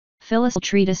Philosophical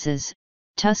Treatises,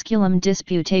 Tusculum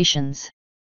Disputations.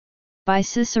 By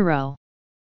Cicero.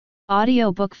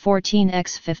 Audiobook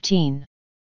 14x15.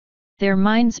 Their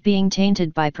minds being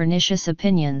tainted by pernicious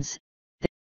opinions,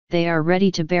 they are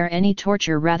ready to bear any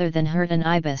torture rather than hurt an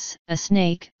ibis, a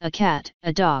snake, a cat,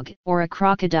 a dog, or a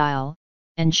crocodile,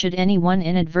 and should any one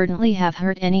inadvertently have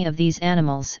hurt any of these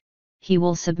animals, he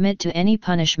will submit to any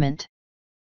punishment.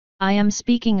 I am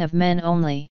speaking of men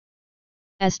only.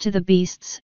 As to the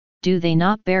beasts, do they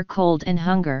not bear cold and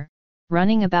hunger,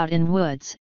 running about in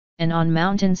woods, and on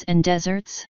mountains and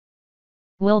deserts?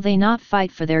 Will they not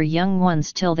fight for their young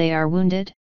ones till they are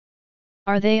wounded?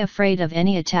 Are they afraid of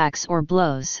any attacks or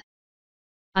blows?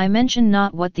 I mention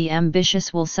not what the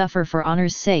ambitious will suffer for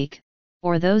honor's sake,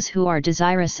 or those who are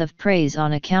desirous of praise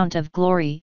on account of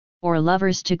glory, or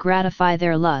lovers to gratify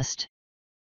their lust.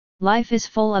 Life is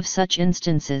full of such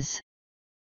instances.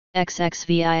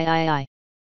 XXVIII.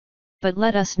 But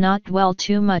let us not dwell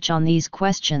too much on these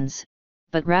questions,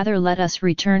 but rather let us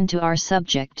return to our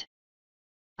subject.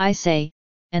 I say,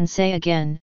 and say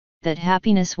again, that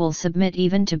happiness will submit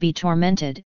even to be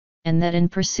tormented, and that in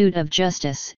pursuit of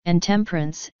justice, and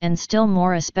temperance, and still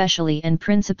more especially and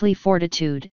principally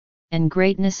fortitude, and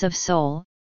greatness of soul,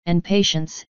 and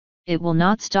patience, it will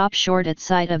not stop short at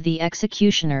sight of the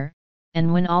executioner,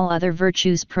 and when all other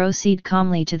virtues proceed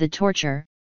calmly to the torture,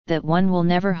 that one will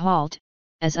never halt,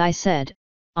 as I said,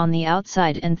 on the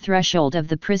outside and threshold of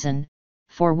the prison,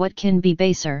 for what can be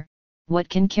baser, what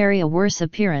can carry a worse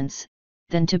appearance,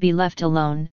 than to be left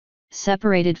alone,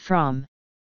 separated from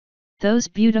those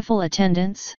beautiful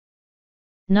attendants?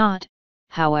 Not,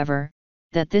 however,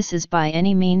 that this is by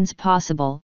any means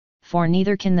possible, for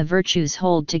neither can the virtues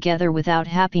hold together without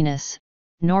happiness,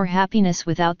 nor happiness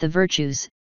without the virtues,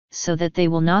 so that they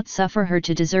will not suffer her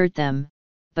to desert them,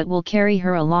 but will carry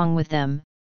her along with them,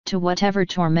 to whatever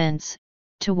torments,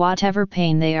 to whatever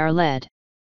pain they are led.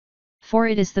 For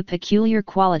it is the peculiar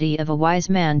quality of a wise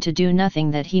man to do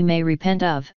nothing that he may repent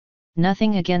of,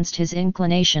 nothing against his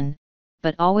inclination,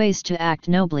 but always to act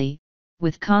nobly,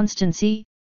 with constancy,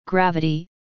 gravity,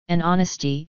 and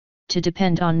honesty, to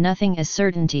depend on nothing as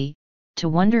certainty, to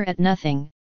wonder at nothing,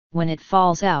 when it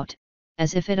falls out,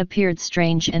 as if it appeared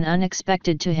strange and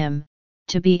unexpected to him,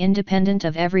 to be independent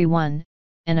of every one,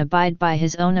 and abide by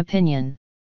his own opinion.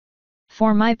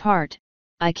 For my part,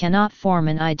 I cannot form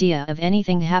an idea of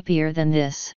anything happier than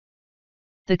this.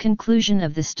 The conclusion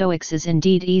of the Stoics is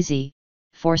indeed easy,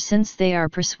 for since they are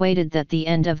persuaded that the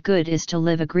end of good is to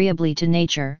live agreeably to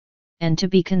nature, and to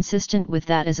be consistent with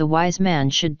that as a wise man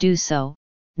should do so,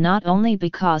 not only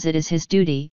because it is his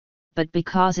duty, but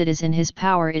because it is in his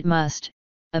power, it must,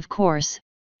 of course,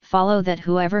 follow that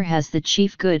whoever has the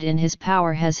chief good in his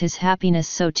power has his happiness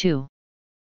so too.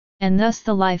 And thus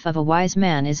the life of a wise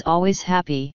man is always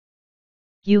happy.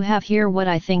 You have here what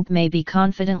I think may be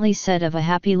confidently said of a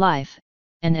happy life,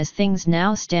 and as things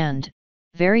now stand,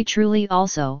 very truly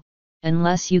also,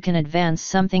 unless you can advance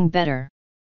something better.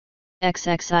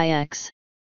 XXIX.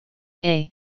 A.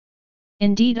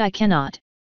 Indeed I cannot,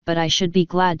 but I should be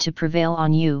glad to prevail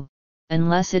on you,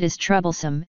 unless it is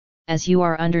troublesome, as you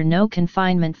are under no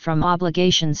confinement from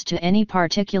obligations to any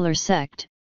particular sect,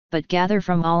 but gather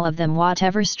from all of them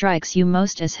whatever strikes you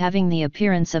most as having the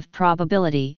appearance of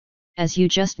probability, as you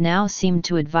just now seem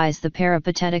to advise the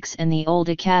Peripatetics and the old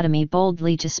Academy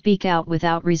boldly to speak out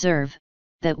without reserve,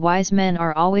 that wise men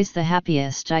are always the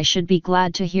happiest. I should be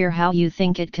glad to hear how you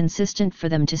think it consistent for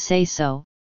them to say so,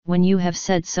 when you have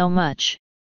said so much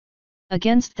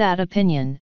against that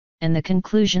opinion, and the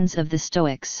conclusions of the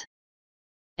Stoics.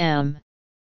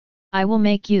 I will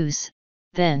make use,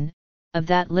 then, of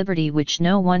that liberty which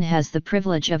no one has the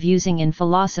privilege of using in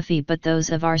philosophy but those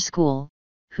of our school,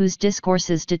 whose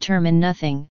discourses determine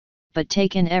nothing, but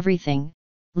take in everything,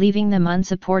 leaving them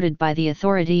unsupported by the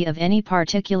authority of any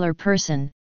particular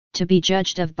person, to be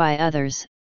judged of by others,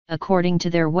 according to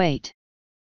their weight.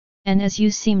 And as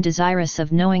you seem desirous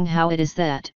of knowing how it is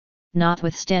that,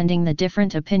 notwithstanding the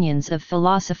different opinions of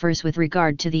philosophers with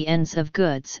regard to the ends of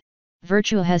goods,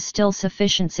 virtue has still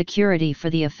sufficient security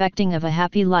for the effecting of a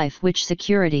happy life, which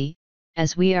security,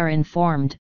 as we are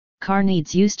informed,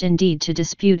 Carneades used indeed to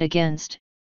dispute against,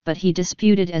 but he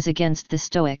disputed as against the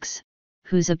Stoics,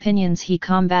 whose opinions he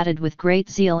combated with great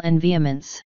zeal and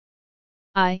vehemence.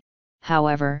 I,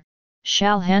 however,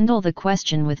 shall handle the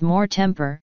question with more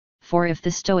temper, for if the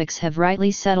Stoics have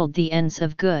rightly settled the ends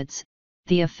of goods,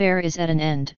 the affair is at an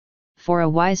end, for a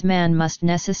wise man must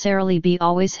necessarily be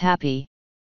always happy.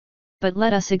 But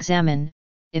let us examine,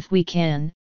 if we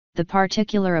can, the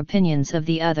particular opinions of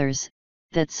the others,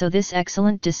 that so this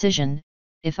excellent decision,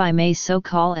 if I may so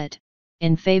call it,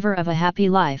 in favor of a happy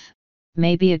life,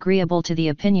 may be agreeable to the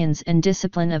opinions and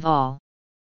discipline of all.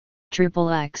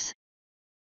 XXX.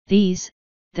 These,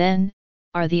 then,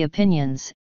 are the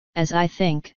opinions, as I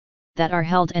think, that are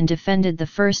held and defended. The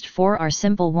first four are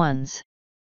simple ones.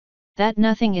 That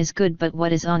nothing is good but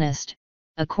what is honest,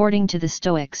 according to the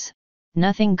Stoics,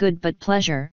 nothing good but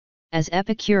pleasure, as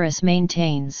Epicurus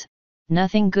maintains,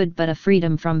 nothing good but a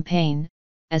freedom from pain,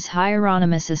 as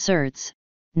Hieronymus asserts,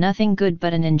 nothing good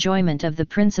but an enjoyment of the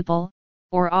principal,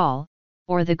 or all,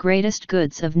 or the greatest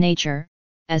goods of nature,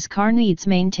 as Carneades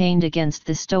maintained against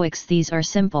the Stoics. These are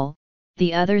simple,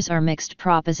 the others are mixed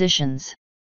propositions.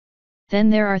 Then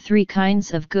there are three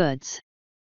kinds of goods.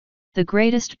 The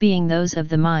greatest being those of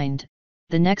the mind,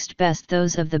 the next best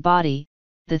those of the body,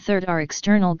 the third are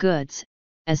external goods,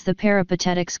 as the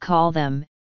Peripatetics call them,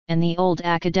 and the old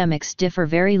academics differ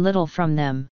very little from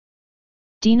them.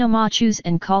 Dinomachus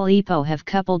and Callipo have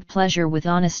coupled pleasure with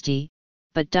honesty,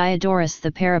 but Diodorus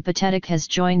the Peripatetic has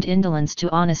joined indolence to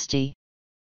honesty.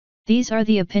 These are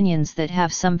the opinions that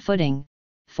have some footing,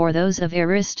 for those of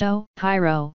Aristo,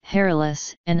 Pyrrho,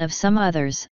 Heraclius, and of some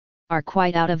others, are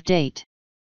quite out of date.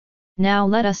 Now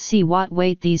let us see what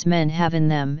weight these men have in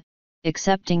them,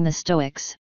 excepting the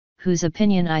Stoics, whose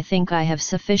opinion I think I have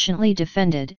sufficiently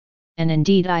defended, and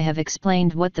indeed I have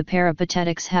explained what the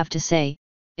Peripatetics have to say,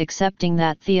 excepting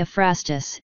that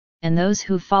Theophrastus, and those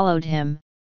who followed him,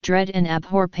 dread and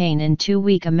abhor pain in too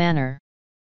weak a manner.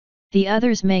 The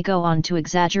others may go on to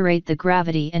exaggerate the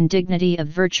gravity and dignity of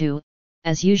virtue,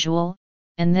 as usual,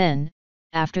 and then,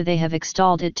 after they have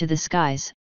extolled it to the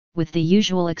skies, with the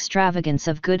usual extravagance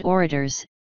of good orators,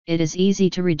 it is easy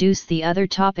to reduce the other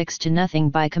topics to nothing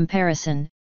by comparison,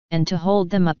 and to hold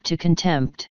them up to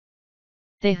contempt.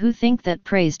 They who think that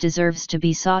praise deserves to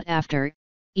be sought after,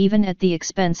 even at the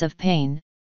expense of pain,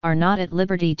 are not at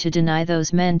liberty to deny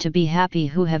those men to be happy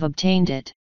who have obtained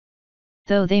it.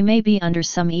 Though they may be under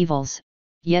some evils,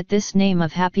 yet this name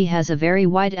of happy has a very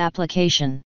wide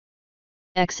application.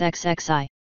 XXXI.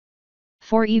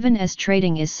 For even as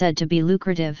trading is said to be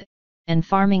lucrative, and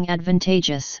farming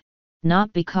advantageous,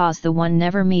 not because the one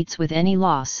never meets with any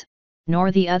loss,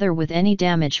 nor the other with any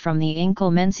damage from the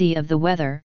inclemency of the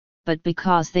weather, but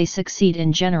because they succeed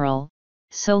in general,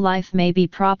 so life may be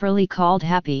properly called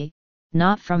happy,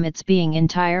 not from its being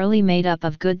entirely made up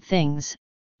of good things,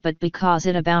 but because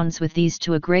it abounds with these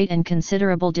to a great and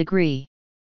considerable degree.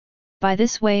 By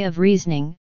this way of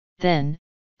reasoning, then,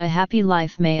 a happy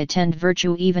life may attend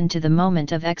virtue even to the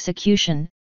moment of execution,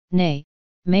 nay,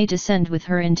 may descend with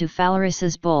her into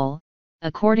Phalaris's bull,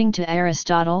 according to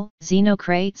Aristotle,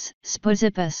 Xenocrates,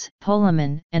 Speusippus,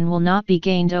 Polemon, and will not be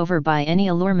gained over by any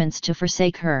allurements to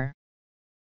forsake her.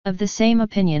 Of the same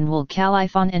opinion will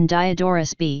Calliphon and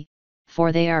Diodorus be,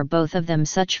 for they are both of them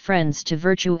such friends to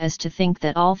virtue as to think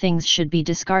that all things should be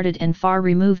discarded and far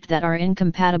removed that are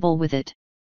incompatible with it.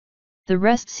 The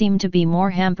rest seem to be more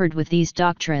hampered with these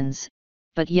doctrines,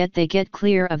 but yet they get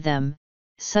clear of them,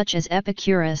 such as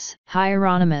Epicurus,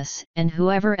 Hieronymus, and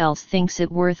whoever else thinks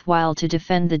it worthwhile to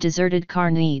defend the deserted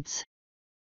Carneades.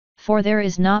 For there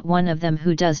is not one of them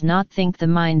who does not think the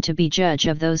mind to be judge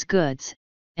of those goods,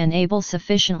 and able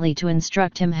sufficiently to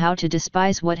instruct him how to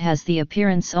despise what has the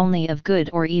appearance only of good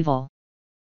or evil.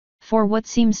 For what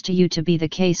seems to you to be the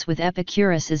case with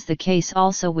Epicurus is the case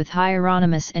also with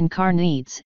Hieronymus and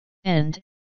Carneades, and,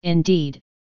 indeed,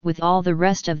 with all the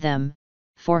rest of them,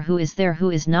 for who is there who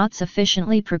is not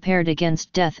sufficiently prepared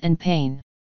against death and pain?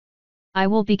 I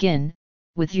will begin,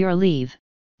 with your leave,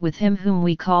 with him whom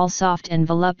we call soft and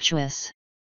voluptuous.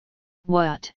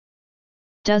 What?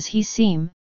 Does he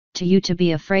seem, to you to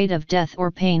be afraid of death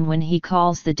or pain when he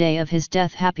calls the day of his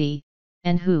death happy,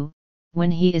 and who, when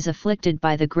he is afflicted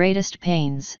by the greatest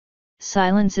pains,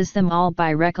 silences them all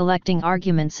by recollecting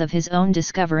arguments of his own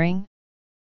discovering?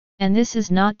 And this is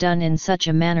not done in such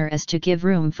a manner as to give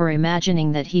room for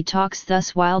imagining that he talks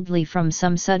thus wildly from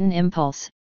some sudden impulse,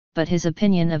 but his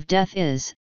opinion of death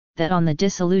is, that on the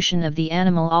dissolution of the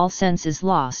animal all sense is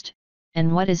lost,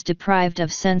 and what is deprived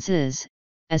of sense is,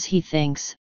 as he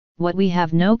thinks, what we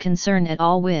have no concern at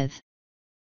all with.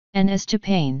 And as to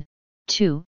pain,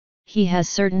 too, he has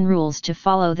certain rules to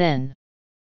follow then.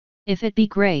 If it be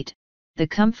great, the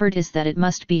comfort is that it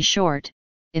must be short,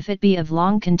 if it be of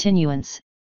long continuance,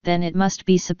 then it must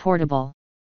be supportable.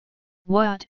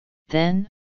 What, then?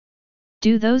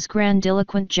 Do those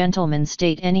grandiloquent gentlemen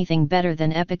state anything better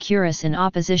than Epicurus in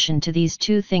opposition to these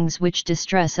two things which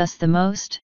distress us the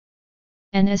most?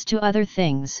 And as to other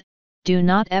things, do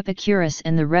not Epicurus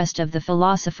and the rest of the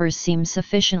philosophers seem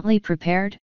sufficiently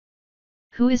prepared?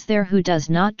 Who is there who does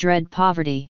not dread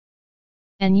poverty?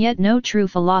 And yet no true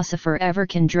philosopher ever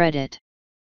can dread it.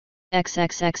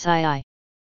 XXXII.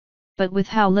 But with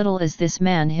how little is this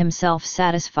man himself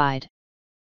satisfied?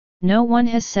 No one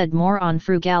has said more on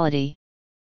frugality.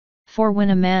 For when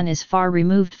a man is far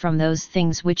removed from those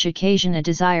things which occasion a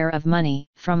desire of money,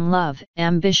 from love,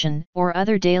 ambition, or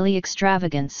other daily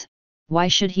extravagance, why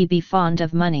should he be fond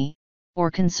of money, or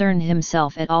concern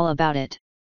himself at all about it?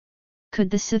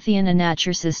 Could the Scythian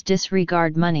Anaxagoras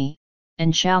disregard money,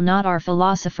 and shall not our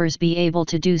philosophers be able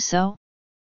to do so?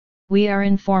 We are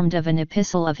informed of an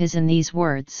epistle of his in these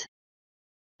words.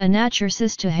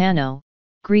 Anaxagoras to Hanno,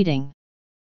 greeting.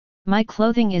 My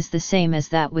clothing is the same as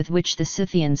that with which the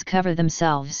Scythians cover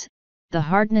themselves, the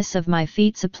hardness of my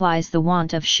feet supplies the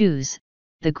want of shoes,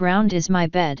 the ground is my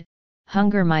bed,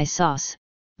 hunger my sauce,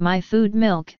 my food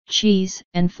milk, cheese,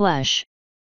 and flesh.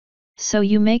 So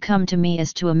you may come to me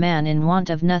as to a man in want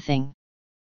of nothing.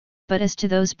 But as to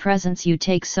those presents you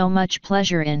take so much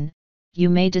pleasure in, you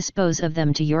may dispose of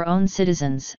them to your own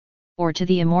citizens, or to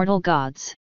the immortal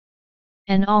gods.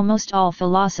 And almost all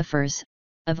philosophers,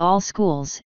 of all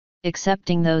schools,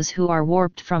 excepting those who are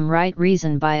warped from right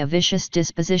reason by a vicious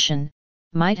disposition,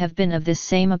 might have been of this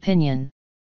same opinion.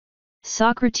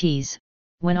 Socrates,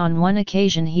 when on one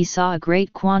occasion he saw a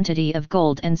great quantity of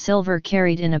gold and silver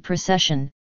carried in a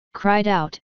procession, cried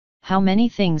out, "How many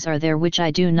things are there which I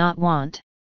do not want?"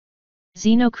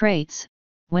 Xenocrates,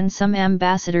 when some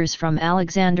ambassadors from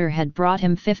Alexander had brought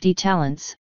him 50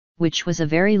 talents, which was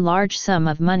a very large sum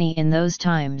of money in those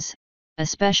times,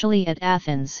 especially at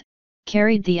Athens,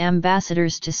 carried the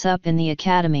ambassadors to sup in the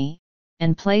academy,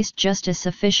 and placed just a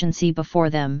sufficiency before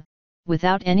them,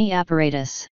 without any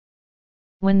apparatus.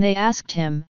 When they asked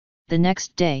him, the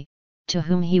next day, to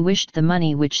whom he wished the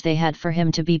money which they had for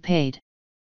him to be paid.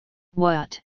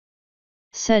 "What?"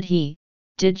 said he,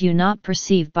 "did you not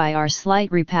perceive by our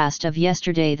slight repast of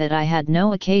yesterday that I had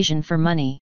no occasion for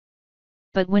money?"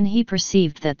 But when he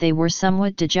perceived that they were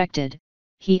somewhat dejected,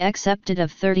 he accepted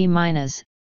of 30 minas,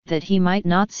 that he might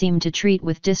not seem to treat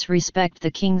with disrespect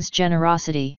the king's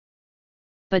generosity.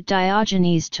 But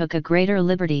Diogenes took a greater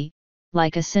liberty,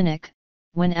 like a cynic,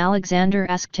 when Alexander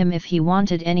asked him if he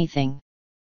wanted anything.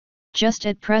 "Just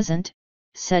at present,"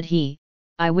 said he,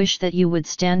 "I wish that you would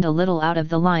stand a little out of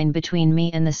the line between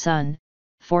me and the sun,"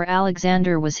 for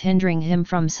Alexander was hindering him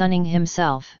from sunning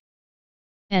himself.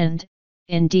 And,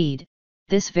 indeed,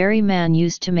 this very man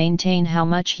used to maintain how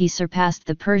much he surpassed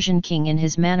the Persian king in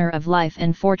his manner of life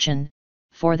and fortune,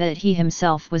 for that he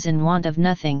himself was in want of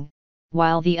nothing,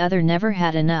 while the other never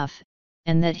had enough,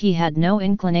 and that he had no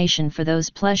inclination for those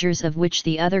pleasures of which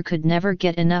the other could never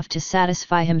get enough to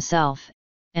satisfy himself,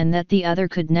 and that the other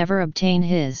could never obtain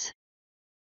his.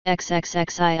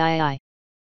 XXXIII.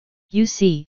 You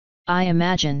see, I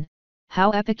imagine,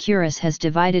 how Epicurus has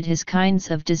divided his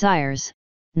kinds of desires,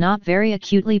 not very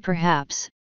acutely perhaps,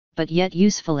 but yet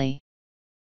usefully.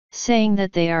 Saying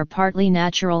that they are partly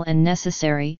natural and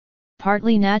necessary,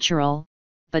 partly natural,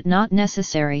 but not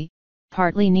necessary,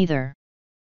 partly neither.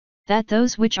 That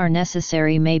those which are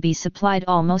necessary may be supplied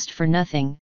almost for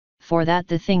nothing, for that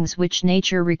the things which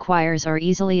nature requires are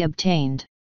easily obtained.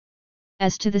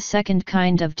 As to the second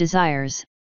kind of desires,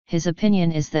 his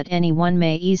opinion is that any one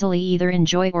may easily either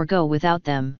enjoy or go without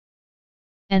them.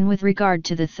 And with regard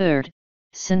to the third,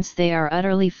 since they are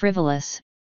utterly frivolous,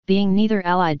 being neither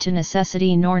allied to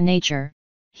necessity nor nature,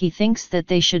 he thinks that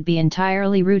they should be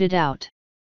entirely rooted out.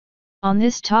 On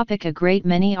this topic a great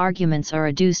many arguments are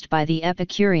adduced by the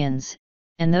Epicureans,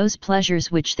 and those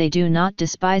pleasures which they do not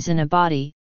despise in a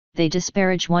body, they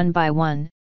disparage one by one,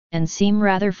 and seem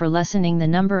rather for lessening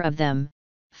the number of them,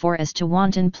 for as to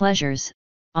wanton pleasures,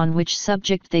 on which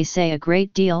subject they say a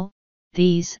great deal,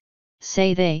 these,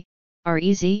 say they, are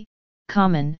easy,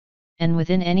 common, and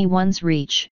within any one's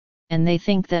reach, and they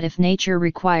think that if nature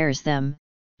requires them,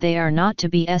 they are not to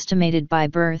be estimated by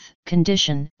birth,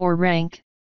 condition, or rank,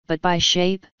 but by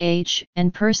shape, age,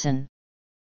 and person.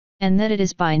 And that it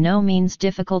is by no means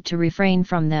difficult to refrain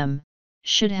from them,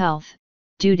 should health,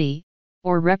 duty,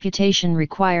 or reputation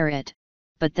require it,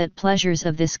 but that pleasures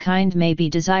of this kind may be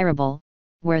desirable,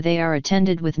 where they are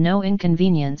attended with no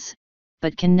inconvenience,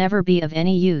 but can never be of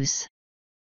any use.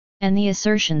 And the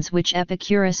assertions which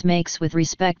Epicurus makes with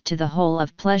respect to the whole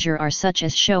of pleasure are such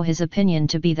as show his opinion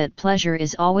to be that pleasure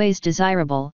is always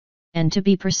desirable, and to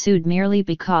be pursued merely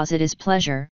because it is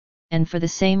pleasure, and for the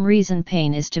same reason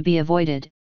pain is to be avoided,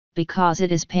 because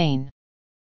it is pain.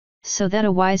 So that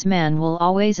a wise man will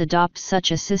always adopt such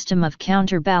a system of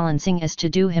counterbalancing as to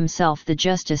do himself the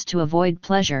justice to avoid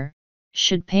pleasure,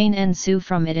 should pain ensue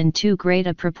from it in too great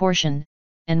a proportion,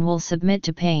 and will submit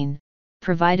to pain,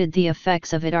 provided the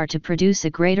effects of it are to produce a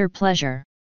greater pleasure.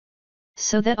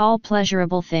 So that all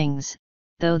pleasurable things,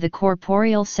 though the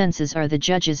corporeal senses are the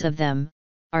judges of them,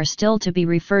 are still to be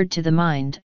referred to the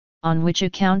mind, on which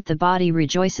account the body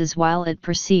rejoices while it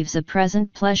perceives a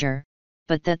present pleasure,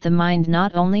 but that the mind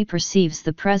not only perceives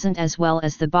the present as well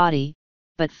as the body,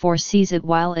 but foresees it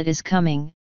while it is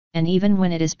coming, and even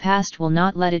when it is past will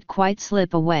not let it quite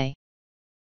slip away.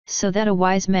 So that a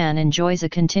wise man enjoys a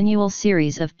continual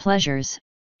series of pleasures,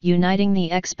 uniting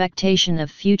the expectation of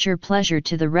future pleasure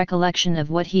to the recollection of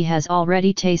what he has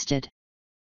already tasted.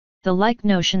 The like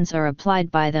notions are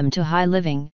applied by them to high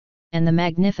living, and the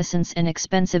magnificence and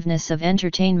expensiveness of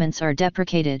entertainments are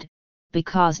deprecated,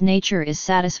 because nature is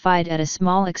satisfied at a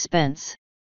small expense.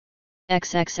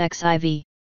 XXXIV.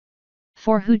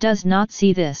 For who does not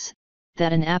see this,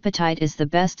 that an appetite is the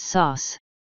best sauce?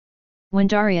 When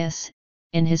Darius,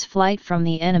 in his flight from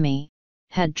the enemy,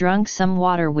 had drunk some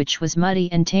water which was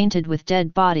muddy and tainted with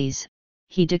dead bodies,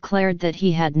 he declared that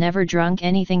he had never drunk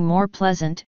anything more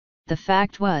pleasant. The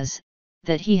fact was,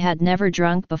 that he had never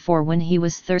drunk before when he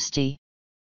was thirsty.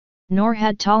 Nor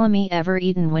had Ptolemy ever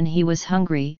eaten when he was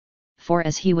hungry, for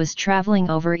as he was travelling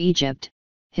over Egypt,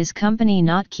 his company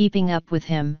not keeping up with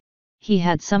him, he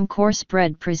had some coarse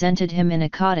bread presented him in a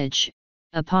cottage,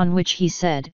 upon which he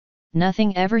said,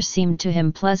 nothing ever seemed to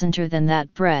him pleasanter than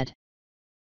that bread.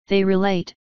 They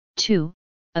relate, too,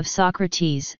 of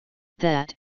Socrates,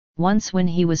 that, once when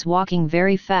he was walking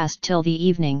very fast till the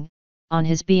evening, on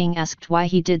his being asked why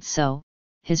he did so,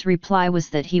 his reply was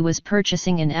that he was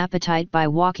purchasing an appetite by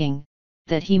walking,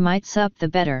 that he might sup the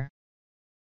better.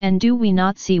 And do we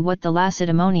not see what the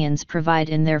Lacedaemonians provide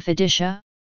in their Fidicia?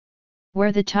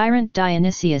 Where the tyrant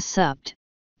Dionysius supped,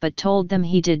 but told them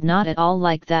he did not at all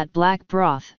like that black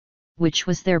broth, which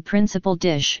was their principal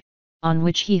dish, on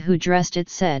which he who dressed it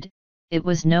said, it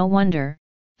was no wonder,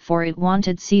 for it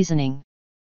wanted seasoning.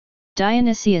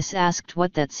 Dionysius asked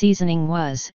what that seasoning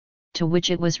was, to which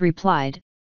it was replied,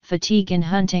 fatigue in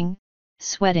hunting,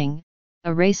 sweating,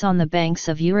 a race on the banks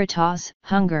of Eurotas,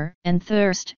 hunger and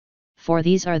thirst, for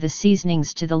these are the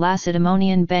seasonings to the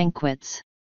Lacedaemonian banquets.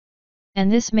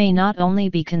 And this may not only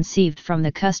be conceived from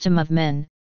the custom of men,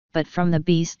 but from the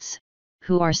beasts,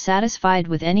 who are satisfied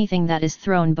with anything that is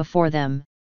thrown before them,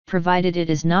 provided it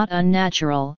is not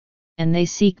unnatural, and they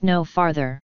seek no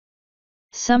farther.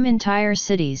 Some entire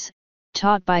cities,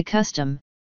 taught by custom,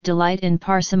 delight in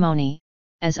parsimony,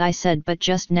 as I said but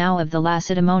just now of the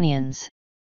Lacedaemonians.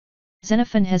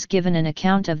 Xenophon has given an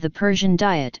account of the Persian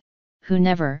diet, who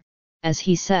never, as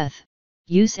he saith,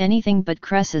 use anything but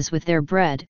cresses with their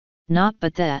bread, not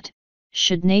but that,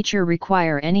 should nature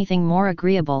require anything more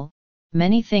agreeable,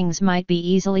 many things might be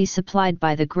easily supplied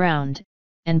by the ground,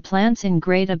 and plants in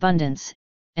great abundance,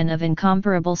 and of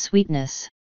incomparable sweetness.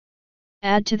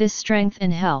 Add to this strength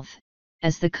and health,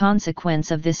 as the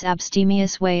consequence of this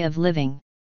abstemious way of living.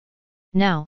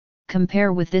 Now,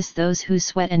 compare with this those who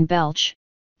sweat and belch,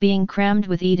 being crammed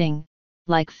with eating,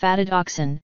 like fatted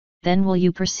oxen, then will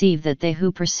you perceive that they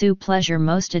who pursue pleasure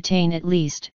most attain at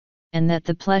least, and that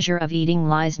the pleasure of eating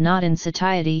lies not in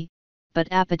satiety,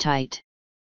 but appetite.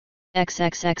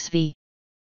 XXXV.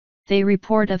 They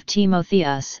report of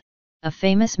Timotheus, a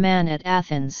famous man at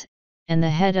Athens, and the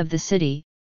head of the city,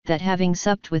 that having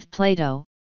supped with Plato,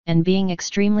 and being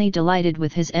extremely delighted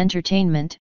with his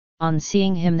entertainment, on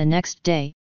seeing him the next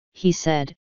day, he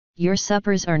said, your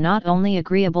suppers are not only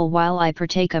agreeable while I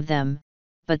partake of them,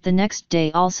 but the next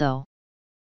day also.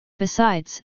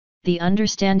 Besides, the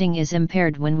understanding is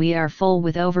impaired when we are full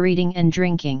with overeating and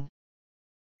drinking.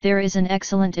 There is an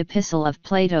excellent epistle of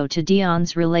Plato to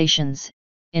Dion's relations,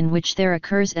 in which there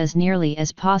occurs as nearly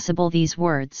as possible these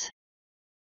words.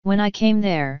 When I came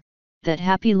there, that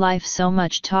happy life so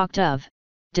much talked of,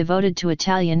 devoted to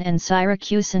Italian and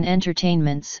Syracusan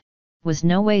entertainments, was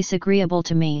no ways agreeable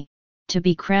to me, to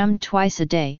be crammed twice a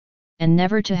day, and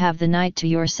never to have the night to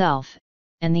yourself,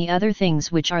 and the other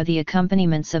things which are the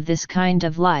accompaniments of this kind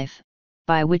of life,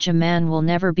 by which a man will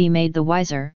never be made the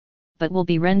wiser, but will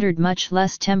be rendered much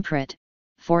less temperate,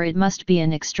 for it must be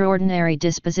an extraordinary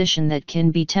disposition that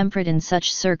can be temperate in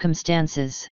such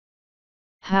circumstances.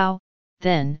 How,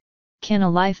 then, can a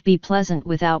life be pleasant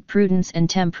without prudence and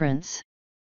temperance?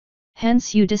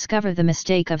 Hence you discover the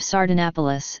mistake of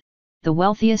Sardanapalus, the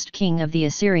wealthiest king of the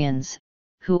Assyrians,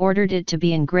 who ordered it to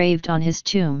be engraved on his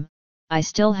tomb, I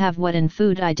still have what in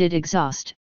food I did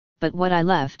exhaust, but what I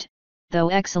left, though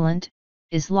excellent,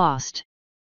 is lost.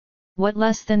 What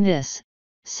less than this,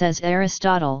 says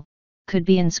Aristotle, could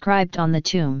be inscribed on the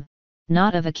tomb,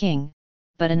 not of a king,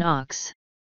 but an ox?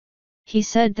 He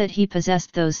said that he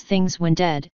possessed those things when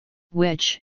dead,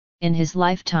 which, in his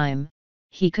lifetime,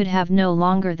 he could have no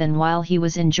longer than while he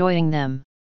was enjoying them.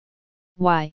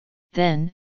 Why,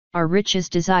 then, are riches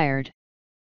desired?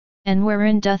 And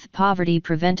wherein doth poverty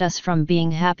prevent us from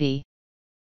being happy?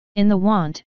 In the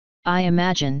want, I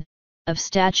imagine, of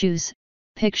statues,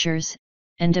 pictures,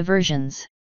 and diversions.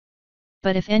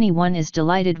 But if any one is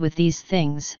delighted with these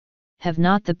things, have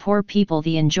not the poor people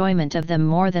the enjoyment of them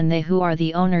more than they who are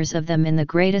the owners of them in the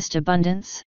greatest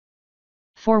abundance?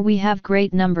 For we have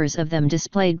great numbers of them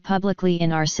displayed publicly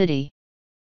in our city.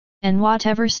 And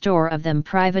whatever store of them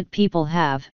private people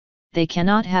have, they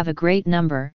cannot have a great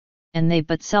number, and they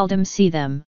but seldom see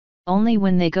them, only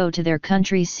when they go to their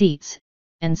country seats,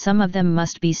 and some of them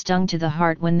must be stung to the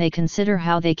heart when they consider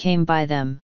how they came by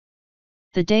them.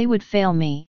 The day would fail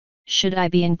me, should I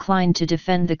be inclined to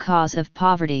defend the cause of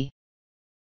poverty.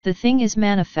 The thing is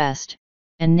manifest,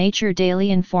 and nature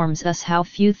daily informs us how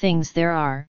few things there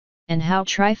are, and how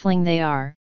trifling they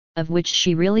are, of which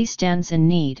she really stands in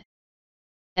need.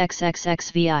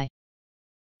 XXXVI.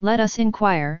 Let us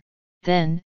inquire,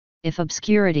 then, if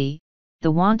obscurity,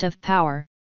 the want of power,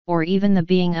 or even the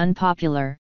being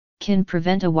unpopular, can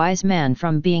prevent a wise man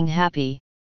from being happy.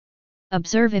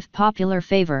 Observe if popular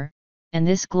favor, and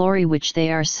this glory which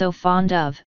they are so fond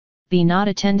of, be not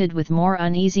attended with more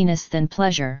uneasiness than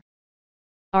pleasure.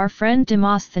 Our friend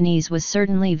Demosthenes was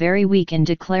certainly very weak in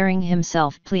declaring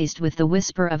himself pleased with the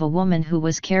whisper of a woman who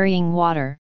was carrying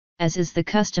water, as is the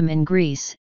custom in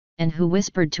Greece, and who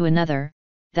whispered to another,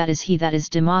 "That is he, that is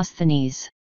Demosthenes."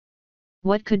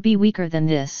 What could be weaker than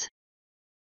this?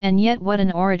 And yet what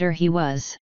an orator he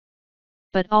was!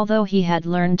 But although he had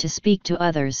learned to speak to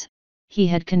others, he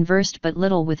had conversed but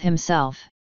little with himself.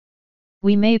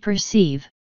 We may perceive,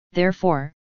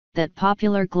 therefore, that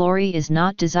popular glory is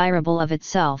not desirable of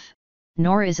itself,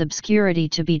 nor is obscurity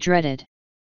to be dreaded.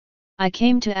 I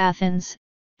came to Athens,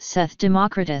 saith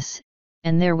Democritus,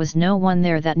 and there was no one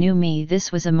there that knew me.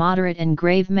 This was a moderate and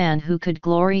grave man who could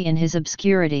glory in his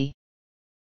obscurity.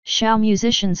 Shall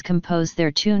musicians compose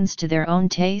their tunes to their own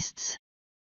tastes?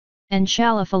 And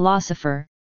shall a philosopher,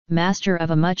 master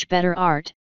of a much better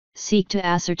art, seek to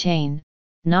ascertain,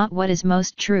 not what is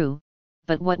most true,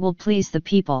 but what will please the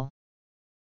people?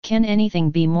 Can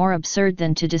anything be more absurd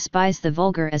than to despise the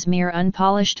vulgar as mere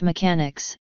unpolished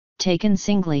mechanics, taken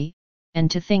singly,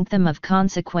 and to think them of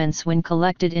consequence when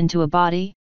collected into a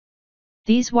body?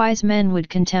 These wise men would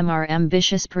contemn our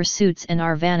ambitious pursuits and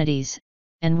our vanities,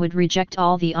 and would reject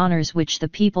all the honors which the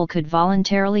people could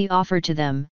voluntarily offer to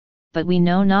them, but we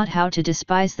know not how to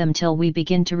despise them till we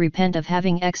begin to repent of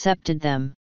having accepted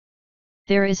them.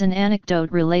 There is an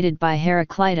anecdote related by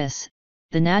Heraclitus,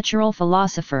 the natural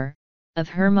philosopher, of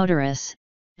Hermodorus,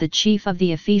 the chief of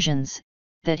the Ephesians,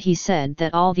 that he said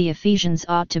that all the Ephesians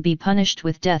ought to be punished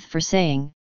with death for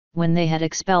saying, when they had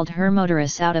expelled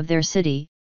Hermodorus out of their city,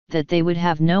 that they would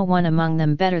have no one among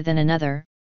them better than another,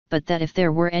 but that if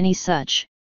there were any such,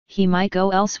 he might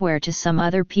go elsewhere to some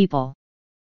other people.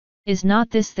 Is not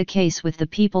this the case with the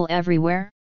people everywhere?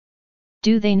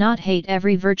 Do they not hate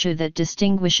every virtue that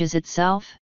distinguishes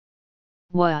itself?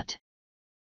 What?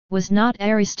 Was not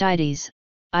Aristides,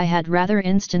 I had rather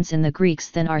instance in the Greeks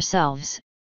than ourselves,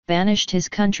 banished his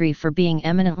country for being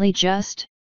eminently just?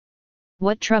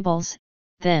 What troubles,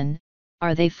 then,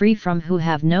 are they free from who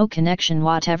have no connection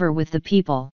whatever with the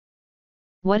people?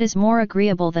 What is more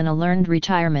agreeable than a learned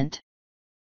retirement?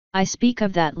 I speak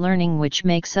of that learning which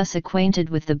makes us acquainted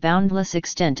with the boundless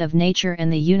extent of nature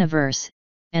and the universe,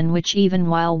 and which even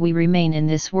while we remain in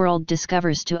this world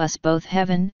discovers to us both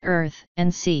heaven, earth,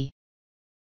 and sea.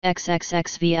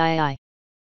 XXXVII.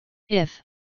 If,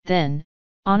 then,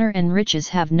 honor and riches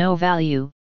have no value,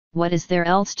 what is there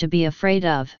else to be afraid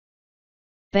of?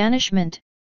 Banishment,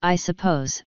 I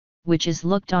suppose, which is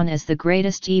looked on as the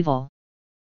greatest evil.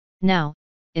 Now,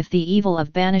 if the evil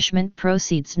of banishment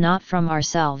proceeds not from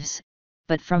ourselves,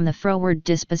 but from the froward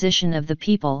disposition of the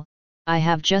people, I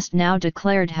have just now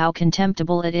declared how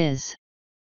contemptible it is.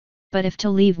 But if to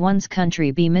leave one's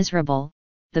country be miserable,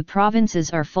 the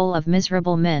provinces are full of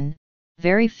miserable men,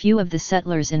 very few of the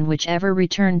settlers in which ever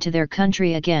return to their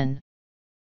country again.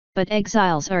 But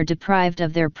exiles are deprived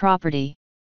of their property.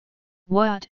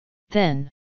 What, then?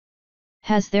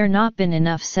 Has there not been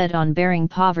enough said on bearing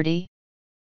poverty?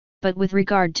 But with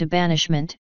regard to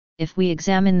banishment, if we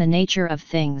examine the nature of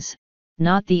things,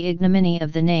 not the ignominy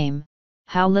of the name,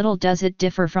 how little does it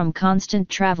differ from constant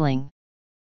traveling,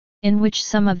 in which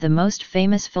some of the most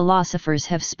famous philosophers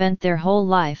have spent their whole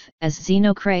life, as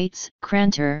Xenocrates,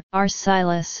 Crantor,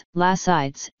 Arcesilas,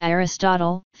 Lacydes,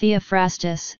 Aristotle,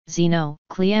 Theophrastus, Zeno,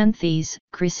 Cleanthes,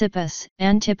 Chrysippus,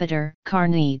 Antipater,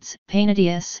 Carneades,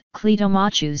 Painidius,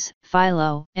 Cletomachus,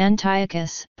 Philo,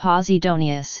 Antiochus,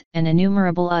 Posidonius, and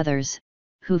innumerable others,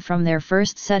 who from their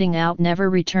first setting out never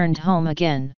returned home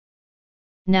again.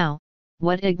 Now,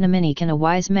 what ignominy can a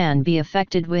wise man be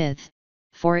affected with,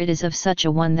 for it is of such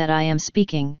a one that I am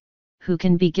speaking, who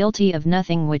can be guilty of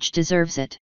nothing which deserves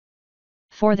it.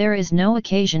 For there is no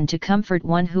occasion to comfort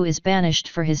one who is banished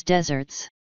for his deserts.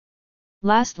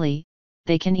 Lastly,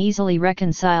 they can easily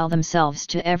reconcile themselves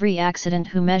to every accident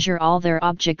who measure all their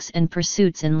objects and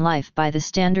pursuits in life by the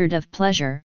standard of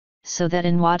pleasure, so that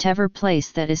in whatever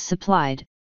place that is supplied,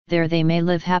 there they may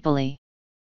live happily.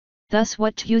 Thus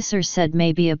what Tusculum said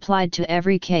may be applied to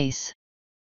every case.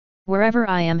 Wherever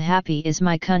I am happy is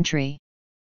my country.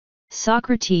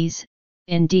 Socrates,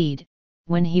 indeed,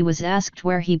 when he was asked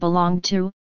where he belonged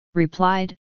to,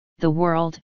 replied, the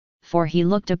world, for he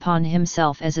looked upon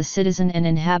himself as a citizen and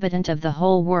inhabitant of the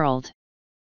whole world.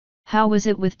 How was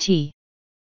it with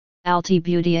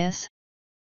Alcibiades?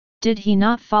 Did he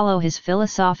not follow his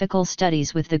philosophical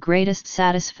studies with the greatest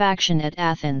satisfaction at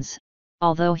Athens,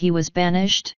 although he was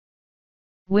banished?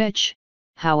 Which,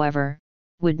 however,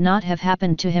 would not have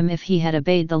happened to him if he had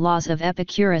obeyed the laws of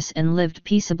Epicurus and lived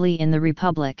peaceably in the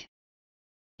Republic.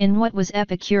 In what was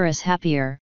Epicurus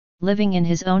happier, living in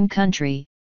his own country,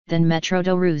 than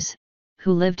Metrodorus,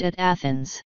 who lived at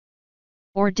Athens?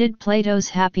 Or did Plato's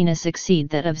happiness exceed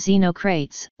that of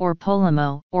Xenocrates, or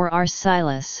Polemo, or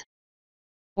Arcesilas?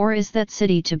 Or is that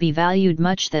city to be valued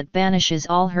much that banishes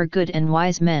all her good and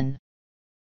wise men?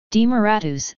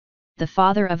 Demaratus, the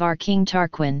father of our king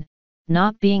Tarquin,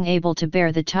 not being able to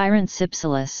bear the tyrant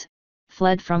Cypselus,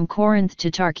 fled from Corinth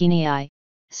to Tarquinii,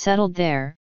 settled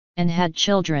there, and had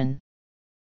children.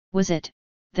 Was it,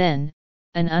 then,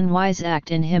 an unwise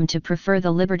act in him to prefer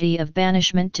the liberty of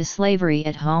banishment to slavery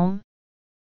at home?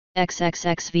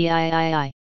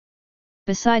 XXXVIII.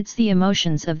 Besides the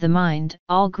emotions of the mind,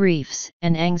 all griefs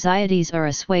and anxieties are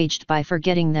assuaged by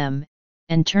forgetting them,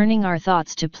 and turning our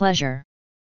thoughts to pleasure.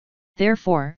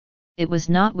 Therefore, it was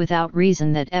not without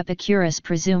reason that Epicurus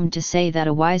presumed to say that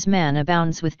a wise man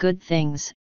abounds with good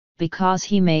things, because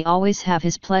he may always have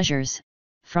his pleasures,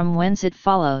 from whence it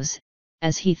follows,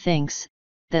 as he thinks,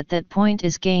 that that point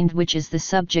is gained which is the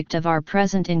subject of our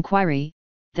present inquiry,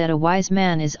 that a wise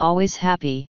man is always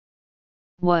happy.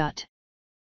 What?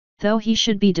 Though he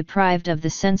should be deprived of the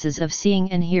senses of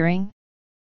seeing and hearing?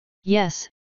 Yes,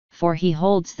 for he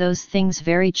holds those things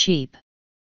very cheap.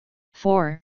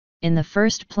 For, in the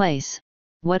first place,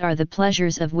 what are the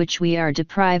pleasures of which we are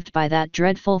deprived by that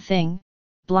dreadful thing,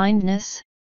 blindness?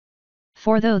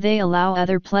 For though they allow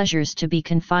other pleasures to be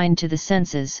confined to the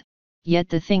senses, yet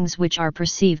the things which are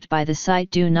perceived by the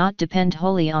sight do not depend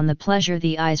wholly on the pleasure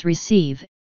the eyes receive,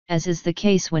 as is the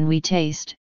case when we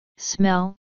taste,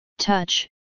 smell, touch,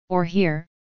 or hear,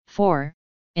 for,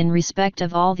 in respect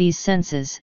of all these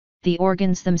senses, the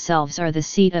organs themselves are the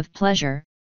seat of pleasure,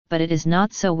 but it is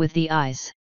not so with the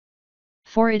eyes.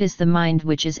 For it is the mind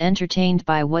which is entertained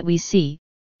by what we see,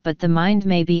 but the mind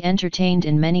may be entertained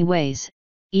in many ways,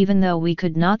 even though we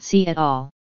could not see at all.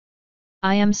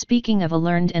 I am speaking of a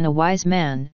learned and a wise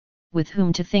man, with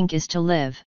whom to think is to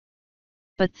live.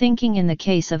 But thinking in the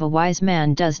case of a wise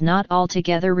man does not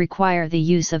altogether require the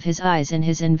use of his eyes in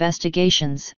his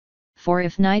investigations, for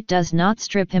if night does not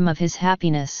strip him of his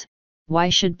happiness, why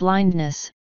should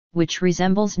blindness, which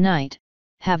resembles night,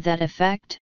 have that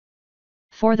effect?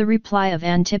 For the reply of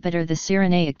Antipater the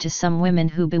Cyrenaic to some women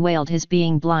who bewailed his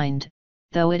being blind,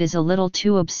 though it is a little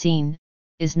too obscene,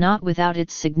 is not without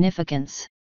its significance.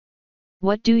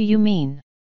 What do you mean?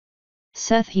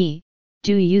 Saith he,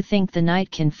 do you think the night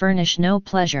can furnish no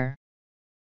pleasure?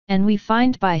 And we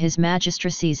find by his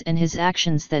magistracies and his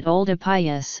actions that old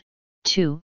Appius,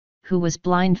 too, who was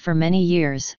blind for many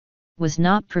years, was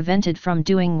not prevented from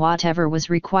doing whatever was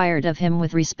required of him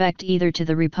with respect either to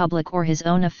the Republic or his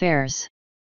own affairs.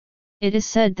 It is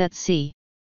said that C.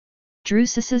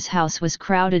 Drusus's house was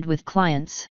crowded with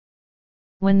clients.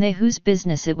 When they whose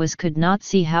business it was could not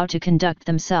see how to conduct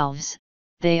themselves,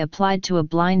 they applied to a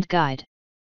blind guide.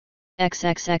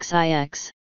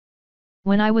 XXXIX.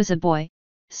 When I was a boy,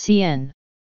 Cn.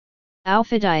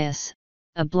 Aufidius,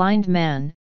 a blind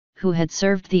man, who had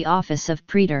served the office of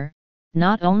praetor,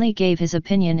 not only gave his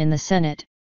opinion in the Senate,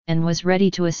 and was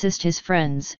ready to assist his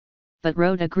friends, but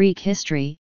wrote a Greek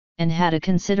history, and had a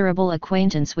considerable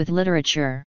acquaintance with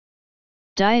literature.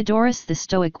 Diodorus the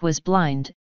Stoic was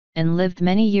blind, and lived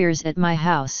many years at my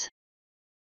house.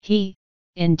 He,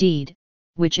 indeed,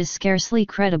 which is scarcely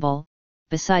credible,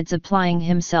 besides applying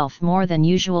himself more than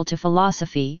usual to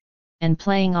philosophy, and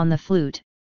playing on the flute,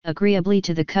 agreeably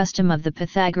to the custom of the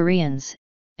Pythagoreans,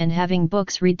 and having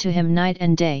books read to him night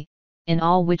and day, in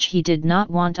all which he did not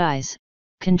want eyes,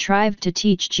 contrived to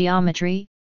teach geometry,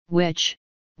 which,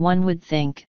 one would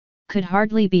think, could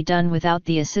hardly be done without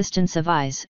the assistance of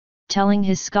eyes, telling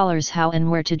his scholars how and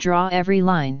where to draw every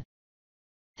line.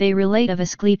 They relate of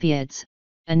Asclepiades,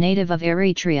 a native of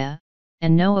Eretria,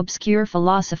 and no obscure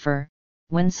philosopher,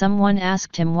 when someone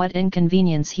asked him what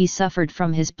inconvenience he suffered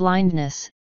from his blindness,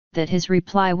 that his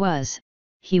reply was,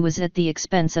 he was at the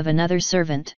expense of another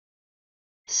servant.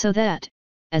 So that,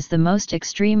 as the most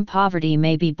extreme poverty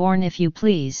may be borne if you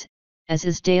please, as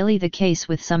is daily the case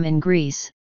with some in Greece,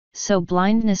 so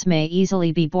blindness may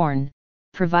easily be borne,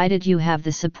 provided you have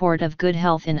the support of good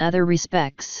health in other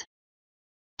respects.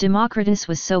 Democritus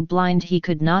was so blind he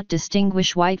could not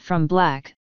distinguish white from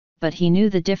black, but he knew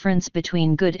the difference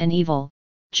between good and evil,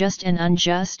 just and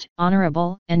unjust,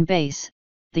 honorable and base,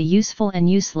 the useful and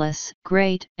useless,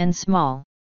 great and small.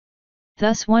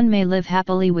 Thus one may live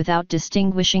happily without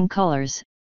distinguishing colors,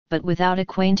 but without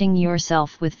acquainting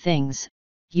yourself with things,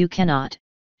 you cannot,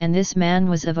 and this man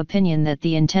was of opinion that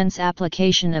the intense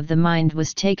application of the mind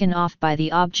was taken off by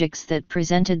the objects that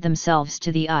presented themselves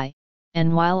to the eye,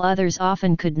 and while others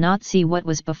often could not see what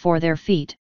was before their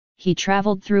feet, he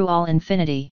travelled through all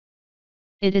infinity.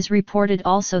 It is reported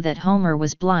also that Homer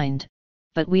was blind,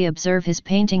 but we observe his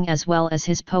painting as well as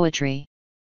his poetry.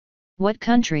 What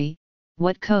country,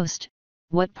 what coast,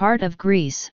 what part of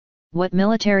Greece, what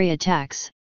military attacks,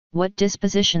 what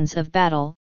dispositions of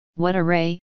battle, what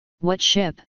array, what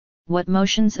ship, what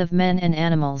motions of men and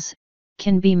animals,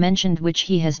 can be mentioned which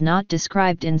he has not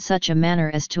described in such a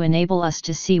manner as to enable us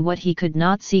to see what he could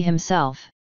not see himself.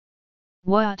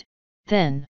 What,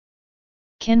 then,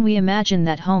 can we imagine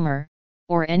that Homer,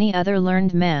 or any other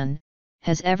learned man,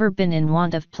 has ever been in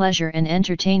want of pleasure and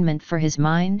entertainment for his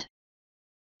mind?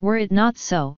 Were it not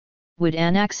so, would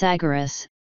Anaxagoras,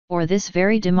 or this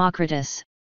very Democritus,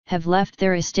 have left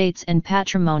their estates and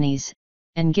patrimonies,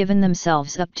 and given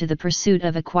themselves up to the pursuit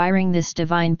of acquiring this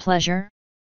divine pleasure?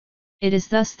 It is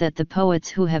thus that the poets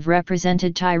who have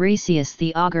represented Tiresias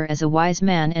the augur as a wise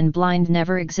man and blind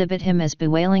never exhibit him as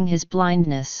bewailing his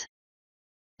blindness.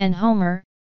 And Homer,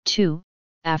 too,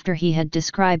 after he had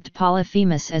described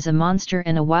Polyphemus as a monster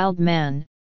and a wild man,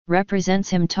 represents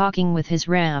him talking with his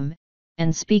ram,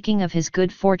 and speaking of his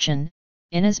good fortune,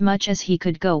 inasmuch as he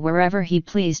could go wherever he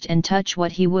pleased and touch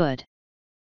what he would.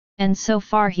 And so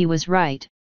far he was right,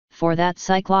 for that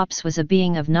Cyclops was a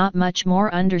being of not much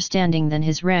more understanding than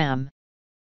his ram.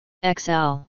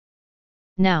 XL.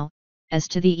 Now, as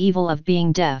to the evil of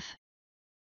being deaf.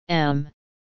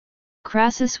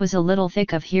 Crassus was a little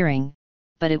thick of hearing,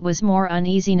 but it was more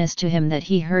uneasiness to him that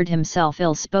he heard himself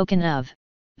ill spoken of,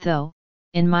 though,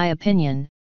 in my opinion,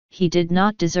 he did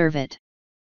not deserve it.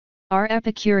 Our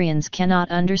Epicureans cannot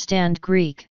understand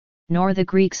Greek, nor the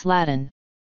Greeks Latin.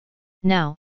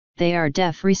 Now, they are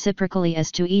deaf reciprocally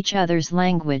as to each other's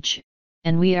language,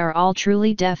 and we are all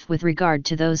truly deaf with regard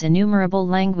to those innumerable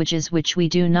languages which we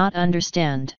do not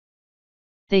understand.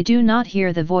 They do not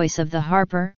hear the voice of the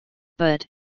harper, but,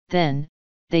 then,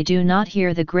 they do not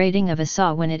hear the grating of a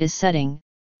saw when it is setting,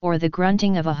 or the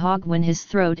grunting of a hog when his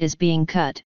throat is being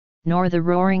cut, nor the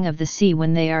roaring of the sea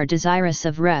when they are desirous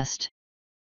of rest.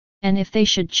 And if they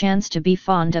should chance to be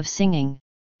fond of singing,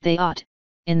 they ought,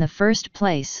 in the first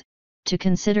place, to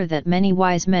consider that many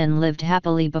wise men lived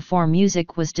happily before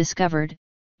music was discovered.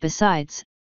 Besides,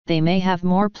 they may have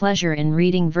more pleasure in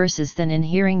reading verses than in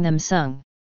hearing them sung.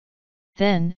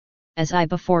 Then, as I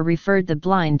before referred the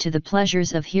blind to the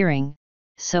pleasures of hearing,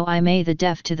 so I may the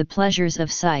deaf to the pleasures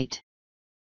of sight.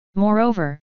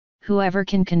 Moreover, whoever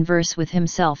can converse with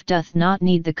himself doth not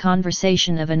need the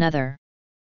conversation of another.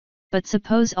 But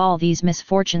suppose all these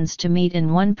misfortunes to meet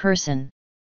in one person.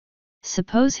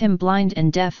 Suppose him blind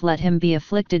and deaf, let him be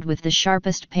afflicted with the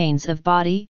sharpest pains of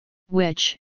body,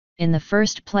 which, in the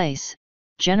first place,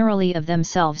 generally of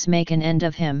themselves make an end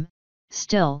of him.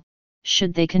 Still,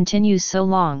 should they continue so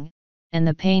long, and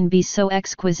the pain be so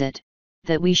exquisite,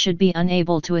 that we should be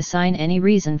unable to assign any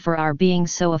reason for our being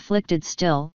so afflicted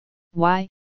still, why,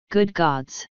 good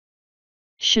gods,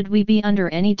 should we be under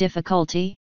any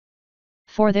difficulty?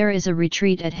 For there is a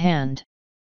retreat at hand.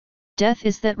 Death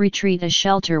is that retreat, a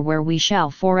shelter where we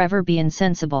shall forever be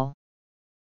insensible.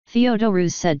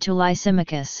 Theodorus said to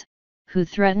Lysimachus, who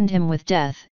threatened him with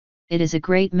death, "It is a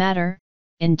great matter,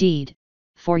 indeed,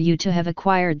 for you to have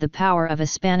acquired the power of a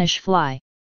Spanish fly."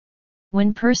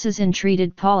 When Perses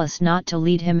entreated Paulus not to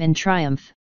lead him in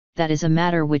triumph, "That is a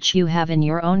matter which you have in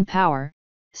your own power,"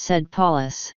 said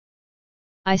Paulus.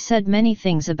 I said many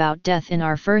things about death in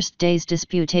our first day's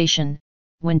disputation,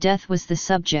 when death was the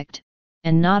subject,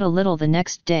 and not a little the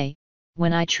next day,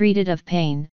 when I treated of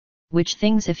pain, which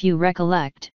things if you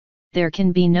recollect, there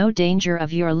can be no danger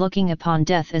of your looking upon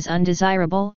death as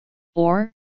undesirable,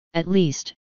 or, at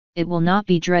least, it will not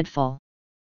be dreadful.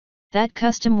 That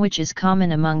custom which is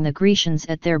common among the Grecians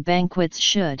at their banquets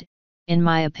should, in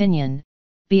my opinion,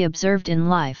 be observed in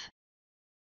life.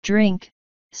 Drink,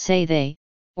 say they,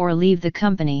 or leave the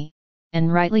company,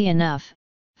 and rightly enough,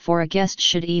 for a guest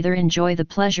should either enjoy the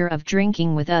pleasure of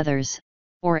drinking with others,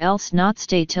 or else not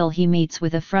stay till he meets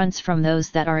with affronts from those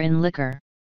that are in liquor.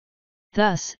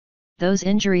 Thus, those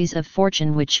injuries of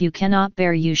fortune which you cannot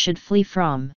bear you should flee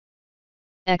from.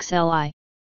 XLI.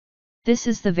 This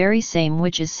is the very same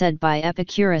which is said by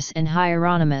Epicurus and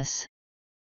Hieronymus.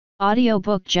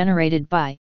 Audiobook generated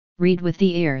by Read with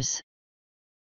the Ears.